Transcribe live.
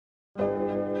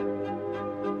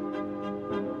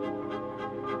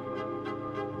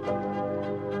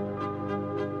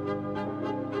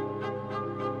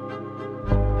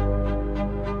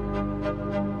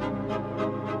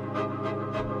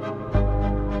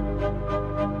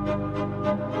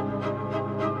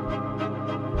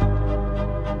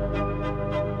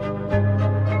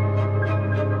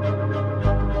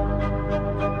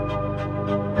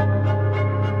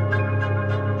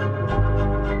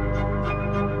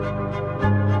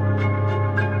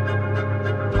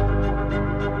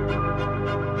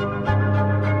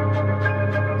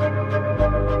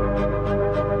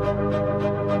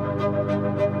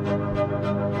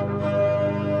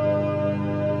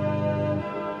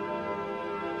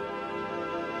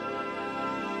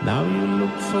Now you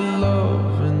look for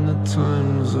love in the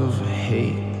times of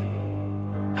hate.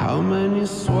 How many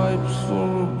swipes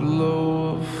for a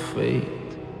blow of fate?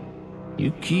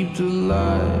 You keep the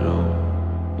light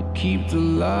on, you keep the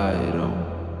light on,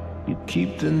 you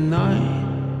keep the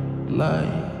night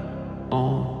light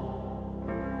on.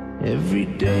 Every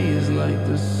day is like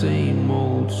the same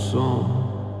old song,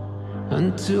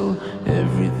 until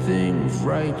everything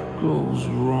right goes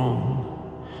wrong.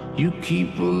 You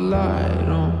keep a light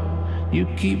on, you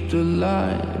keep the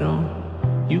light on,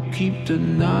 you keep the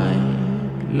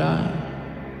night light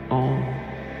on.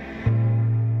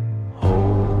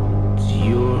 Hold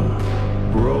your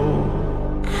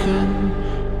broken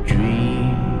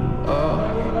dream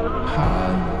up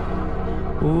high.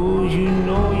 Oh, you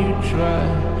know you try,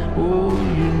 oh,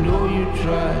 you know you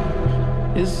try.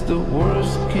 It's the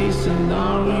worst case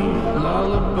scenario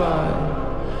lullaby.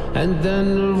 And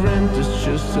then the rent is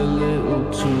just a little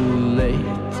too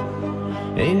late.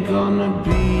 Ain't gonna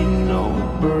be no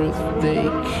birthday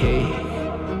cake.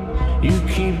 You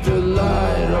keep the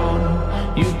light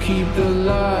on, you keep the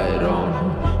light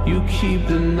on, you keep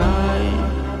the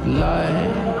night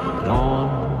light on.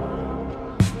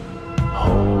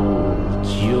 Hold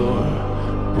your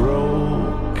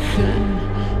broken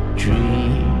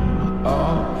dream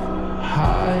up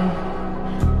high.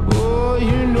 Oh,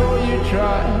 you know you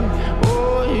try,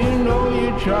 oh, you know you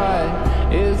try.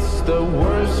 It's the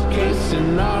worst case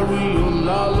scenario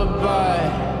lullaby.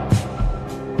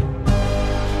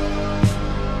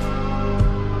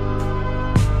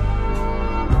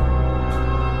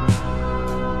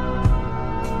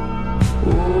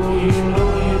 Oh, you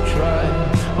know you try,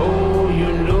 oh,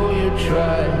 you know you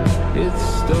try. It's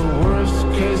the worst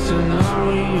case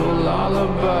scenario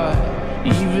lullaby.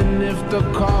 Even if the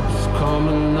cops come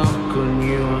and knock on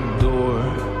your door,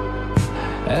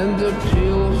 and the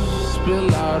pills spill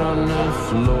out on the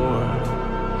floor,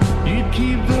 you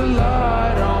keep the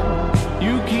light on,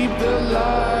 you keep the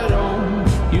light on,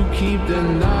 you keep the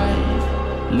night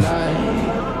light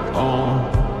on.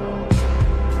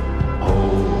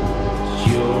 Hold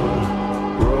your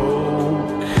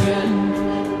broken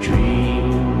dream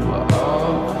up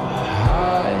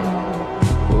high.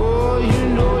 Oh, you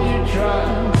know you try,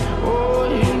 oh,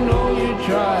 you know you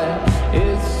try.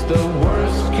 It's the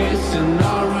worst case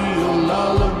scenario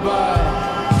lullaby.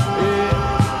 Yeah.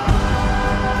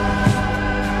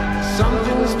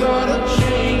 Something's gotta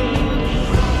change,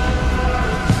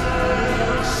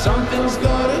 something's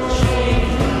gotta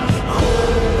change.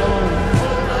 Hold on,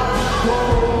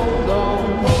 hold on,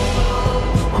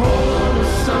 hold on to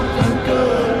something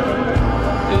good.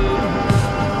 Yeah.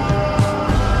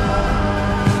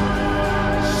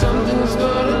 Something's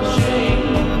gotta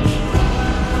change,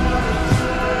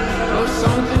 oh,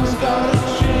 something's gotta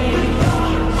change.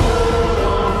 Hold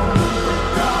on,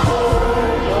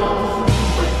 hold on,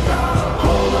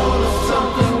 hold on to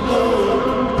something good.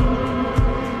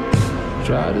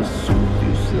 Try to soothe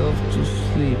yourself to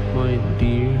sleep, my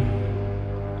dear.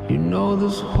 You know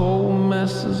this whole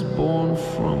mess is born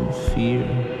from fear.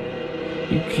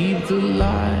 You keep the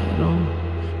light on,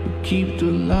 you keep the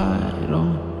light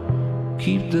on,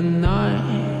 keep the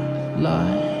night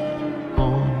light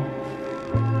on.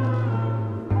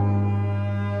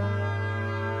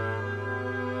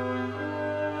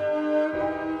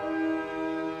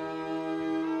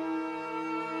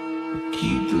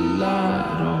 Keep the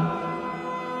light on,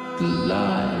 the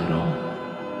light on,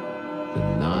 the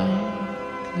night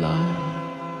light.